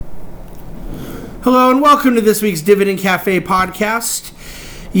Hello and welcome to this week's Dividend Cafe podcast.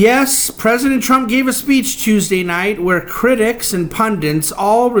 Yes, President Trump gave a speech Tuesday night where critics and pundits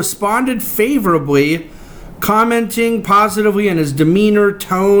all responded favorably, commenting positively on his demeanor,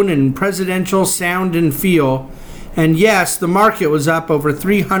 tone, and presidential sound and feel. And yes, the market was up over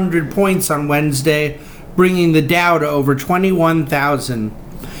 300 points on Wednesday, bringing the Dow to over 21,000.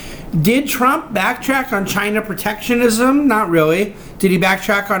 Did Trump backtrack on China protectionism? Not really. Did he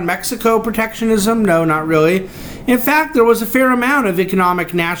backtrack on Mexico protectionism? No, not really. In fact, there was a fair amount of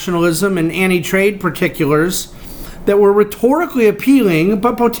economic nationalism and anti-trade particulars that were rhetorically appealing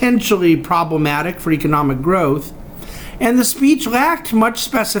but potentially problematic for economic growth. And the speech lacked much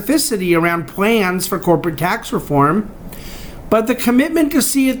specificity around plans for corporate tax reform. But the commitment to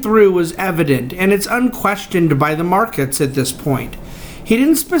see it through was evident, and it's unquestioned by the markets at this point. He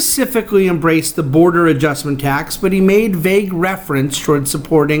didn't specifically embrace the border adjustment tax, but he made vague reference toward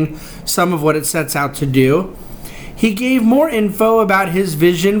supporting some of what it sets out to do. He gave more info about his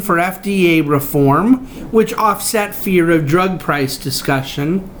vision for FDA reform, which offset fear of drug price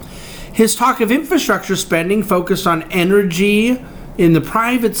discussion. His talk of infrastructure spending focused on energy in the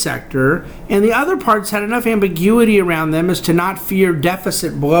private sector, and the other parts had enough ambiguity around them as to not fear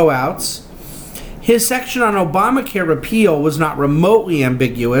deficit blowouts. His section on Obamacare repeal was not remotely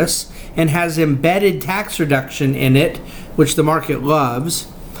ambiguous and has embedded tax reduction in it, which the market loves.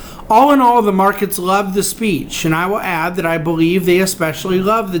 All in all, the markets loved the speech, and I will add that I believe they especially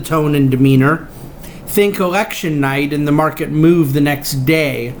love the tone and demeanor. Think election night and the market moved the next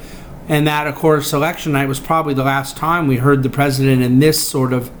day, and that, of course, election night was probably the last time we heard the president in this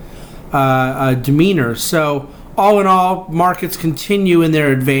sort of demeanor. So, all in all, markets continue in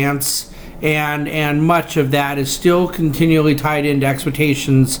their advance. And much of that is still continually tied into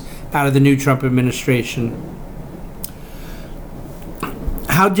expectations out of the new Trump administration.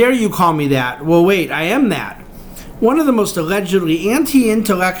 How dare you call me that? Well, wait, I am that. One of the most allegedly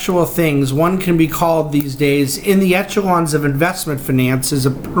anti-intellectual things one can be called these days in the echelons of investment finance is a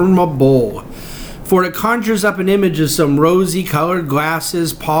perma bull. For it conjures up an image of some rosy-colored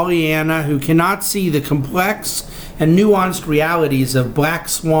glasses Pollyanna who cannot see the complex and nuanced realities of black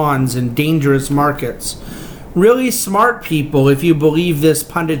swans and dangerous markets. Really smart people, if you believe this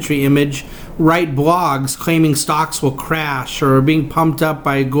punditry image, write blogs claiming stocks will crash or are being pumped up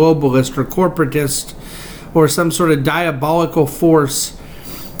by a globalist or corporatist or some sort of diabolical force.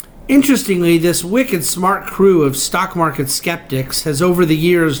 Interestingly, this wicked smart crew of stock market skeptics has over the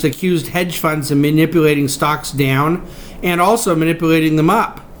years accused hedge funds of manipulating stocks down and also manipulating them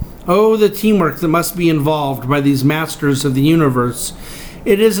up. Oh, the teamwork that must be involved by these masters of the universe.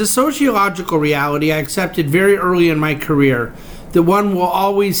 It is a sociological reality I accepted very early in my career, that one will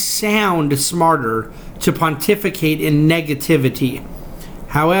always sound smarter to pontificate in negativity.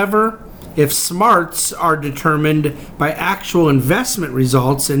 However, if smarts are determined by actual investment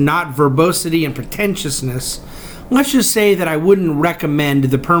results and not verbosity and pretentiousness, let's just say that I wouldn't recommend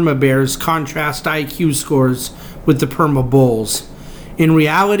the Perma Bears contrast IQ scores with the Perma Bulls. In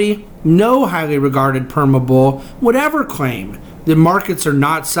reality, no highly regarded Perma Bull would ever claim that markets are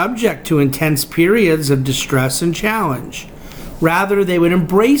not subject to intense periods of distress and challenge. Rather, they would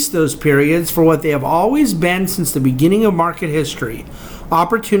embrace those periods for what they have always been since the beginning of market history: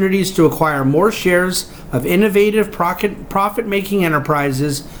 opportunities to acquire more shares of innovative profit-making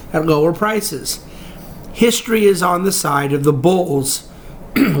enterprises at lower prices. History is on the side of the bulls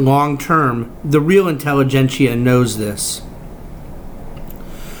long term. The real intelligentsia knows this.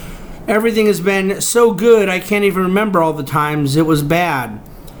 Everything has been so good I can't even remember all the times it was bad.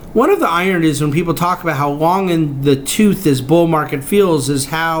 One of the ironies when people talk about how long in the tooth this bull market feels is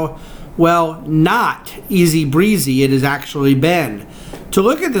how, well, not easy breezy it has actually been. To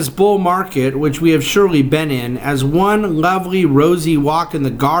look at this bull market, which we have surely been in, as one lovely rosy walk in the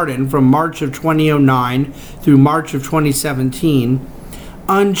garden from March of 2009 through March of 2017,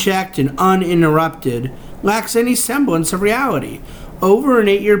 unchecked and uninterrupted, lacks any semblance of reality. Over an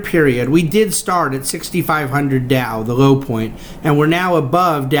 8-year period, we did start at 6,500 Dow, the low point, and we're now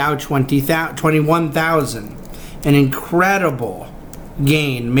above Dow 21,000. An incredible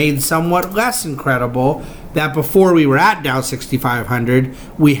gain, made somewhat less incredible that before we were at Dow 6,500,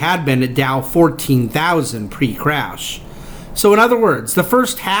 we had been at Dow 14,000 pre-crash. So in other words, the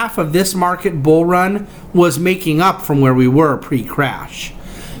first half of this market bull run was making up from where we were pre-crash.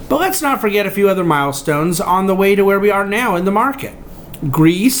 But let's not forget a few other milestones on the way to where we are now in the market.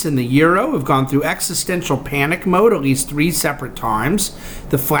 Greece and the euro have gone through existential panic mode at least 3 separate times.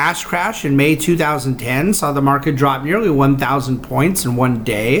 The flash crash in May 2010 saw the market drop nearly 1,000 points in one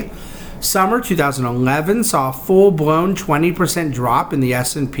day. Summer 2011 saw a full-blown 20% drop in the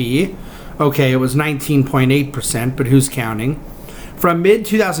S&P. Okay, it was 19.8%, but who's counting? From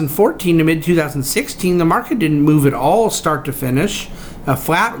mid-2014 to mid-2016, the market didn't move at all start to finish. A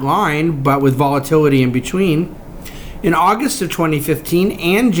flat line, but with volatility in between. In August of 2015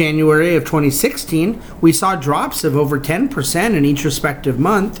 and January of 2016, we saw drops of over 10% in each respective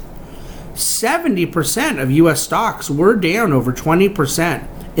month. 70% of U.S. stocks were down over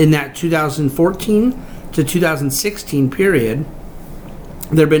 20% in that 2014 to 2016 period.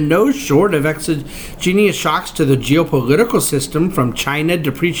 There have been no short of exogenous shocks to the geopolitical system, from China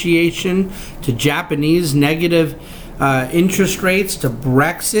depreciation to Japanese negative interest rates to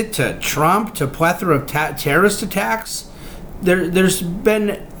Brexit to Trump to plethora of terrorist attacks. There's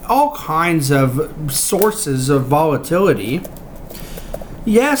been all kinds of sources of volatility.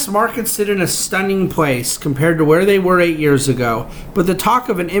 Yes, markets sit in a stunning place compared to where they were 8 years ago, but the talk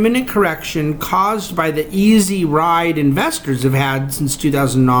of an imminent correction caused by the easy ride investors have had since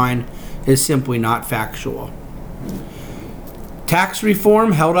 2009 is simply not factual. Tax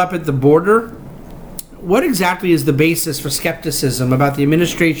reform held up at the border. What exactly is the basis for skepticism about the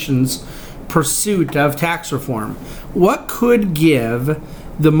administration's pursuit of tax reform? What could give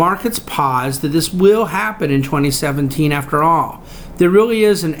the markets pause that this will happen in 2017 after all? There really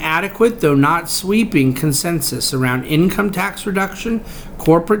is an adequate, though not sweeping, consensus around income tax reduction,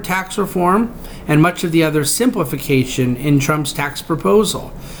 corporate tax reform, and much of the other simplification in Trump's tax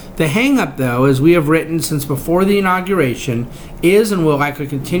proposal. The hang-up, though, as we have written since before the inauguration, is and will likely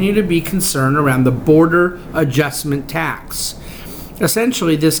continue to be concern around the border adjustment tax.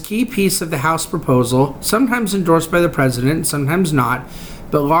 Essentially, this key piece of the House proposal, sometimes endorsed by the president, sometimes not,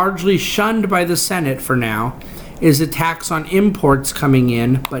 but largely shunned by the Senate for now, is a tax on imports coming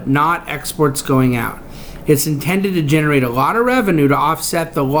in, but not exports going out. It's intended to generate a lot of revenue to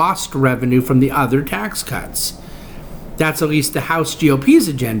offset the lost revenue from the other tax cuts. That's at least the House GOP's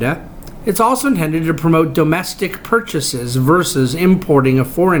agenda. It's also intended to promote domestic purchases versus importing of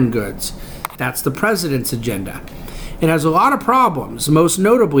foreign goods. That's the president's agenda. It has a lot of problems, most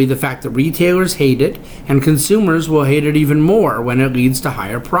notably the fact that retailers hate it, and consumers will hate it even more when it leads to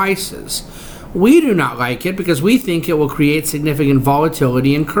higher prices. We do not like it because we think it will create significant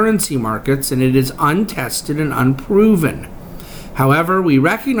volatility in currency markets, and it is untested and unproven. However, we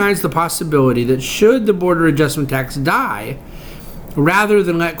recognize the possibility that should the border adjustment tax die, rather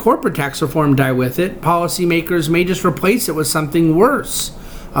than let corporate tax reform die with it, policymakers may just replace it with something worse,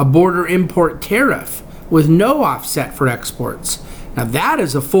 a border import tariff with no offset for exports. Now that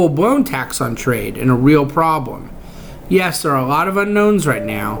is a full-blown tax on trade and a real problem. Yes, there are a lot of unknowns right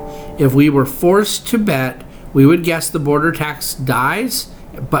now. If we were forced to bet, we would guess the border tax dies,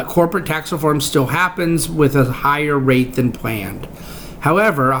 but corporate tax reform still happens with a higher rate than planned.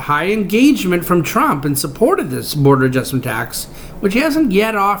 However, a high engagement from Trump in support of this border adjustment tax, which he hasn't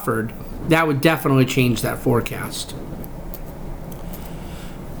yet offered, that would definitely change that forecast.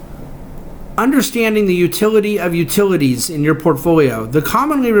 Understanding the utility of utilities in your portfolio. The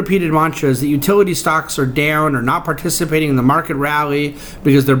commonly repeated mantra is that utility stocks are down or not participating in the market rally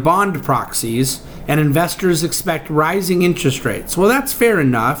because they're bond proxies, and investors expect rising interest rates. Well, that's fair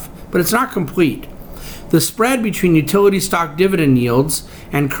enough, but it's not complete. The spread between utility stock dividend yields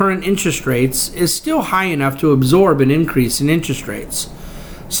and current interest rates is still high enough to absorb an increase in interest rates.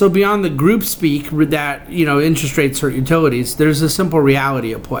 So beyond the group speak that, interest rates hurt utilities, there's a simple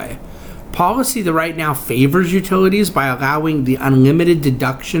reality at play. Policy that right now favors utilities by allowing the unlimited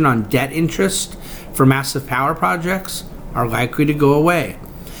deduction on debt interest for massive power projects are likely to go away.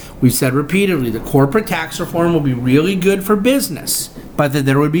 We've said repeatedly that corporate tax reform will be really good for business, but that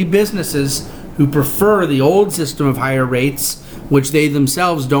there would be businesses who prefer the old system of higher rates, which they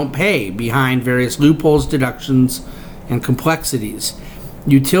themselves don't pay, behind various loopholes, deductions, and complexities.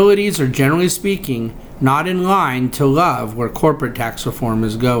 Utilities are, generally speaking, not in line to love where corporate tax reform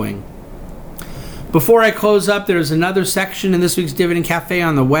is going. Before I close up, there's another section in this week's Dividend Cafe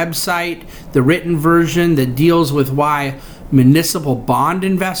on the website, the written version that deals with why municipal bond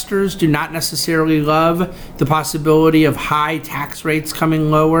investors do not necessarily love the possibility of high tax rates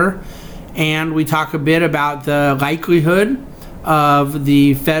coming lower. And we talk a bit about the likelihood of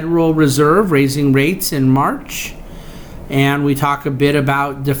the Federal Reserve raising rates in March. And we talk a bit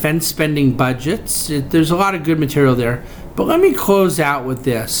about defense spending budgets. There's a lot of good material there. But let me close out with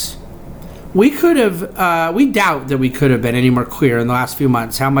this. We doubt that we could have been any more clear in the last few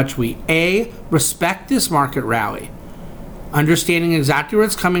months how much we, A, respect this market rally, understanding exactly where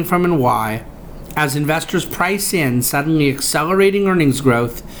it's coming from and why, as investors price in suddenly accelerating earnings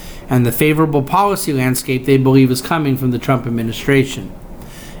growth and the favorable policy landscape they believe is coming from the Trump administration.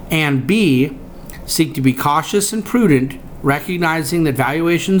 And B, seek to be cautious and prudent recognizing that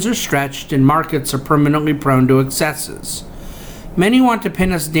valuations are stretched and markets are permanently prone to excesses. Many want to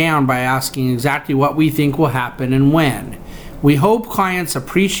pin us down by asking exactly what we think will happen and when. We hope clients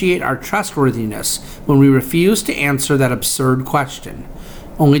appreciate our trustworthiness when we refuse to answer that absurd question.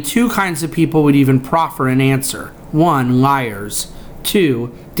 Only two kinds of people would even proffer an answer. 1, liars.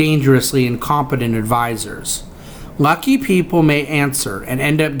 2, dangerously incompetent advisors. Lucky people may answer and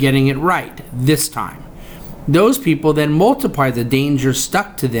end up getting it right this time. Those people then multiply the danger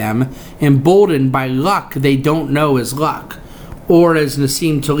stuck to them, emboldened by luck they don't know is luck. Or as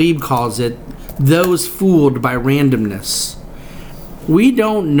Nassim Taleb calls it, those fooled by randomness. We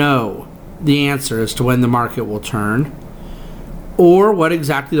don't know the answer as to when the market will turn or what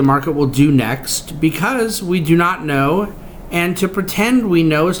exactly the market will do next because we do not know, and to pretend we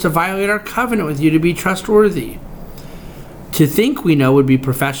know is to violate our covenant with you to be trustworthy. To think we know would be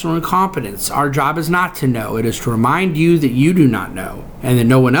professional incompetence. Our job is not to know. It is to remind you that you do not know and that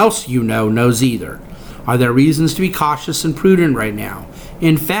no one else you know knows either. Are there reasons to be cautious and prudent right now?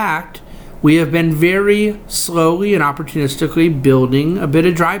 In fact, we have been very slowly and opportunistically building a bit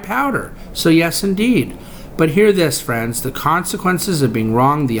of dry powder. So yes, indeed. But hear this, friends. The consequences of being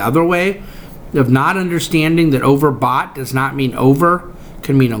wrong the other way, of not understanding that overbought does not mean over,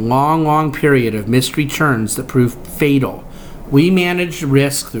 can mean a long, long period of missed returns that prove fatal. We manage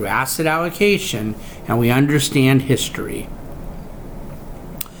risk through asset allocation, and we understand history.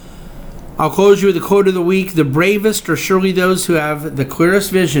 I'll close you with a quote of the week. The bravest are surely those who have the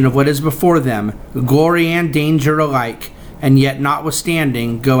clearest vision of what is before them, glory and danger alike, and yet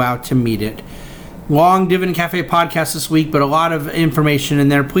notwithstanding go out to meet it. Long Dividend Cafe podcast this week, but a lot of information in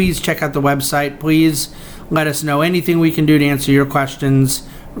there. Please check out the website. Please let us know anything we can do to answer your questions.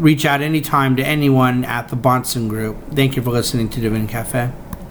 Reach out anytime to anyone at the Bahnsen Group. Thank you for listening to Dividend Cafe.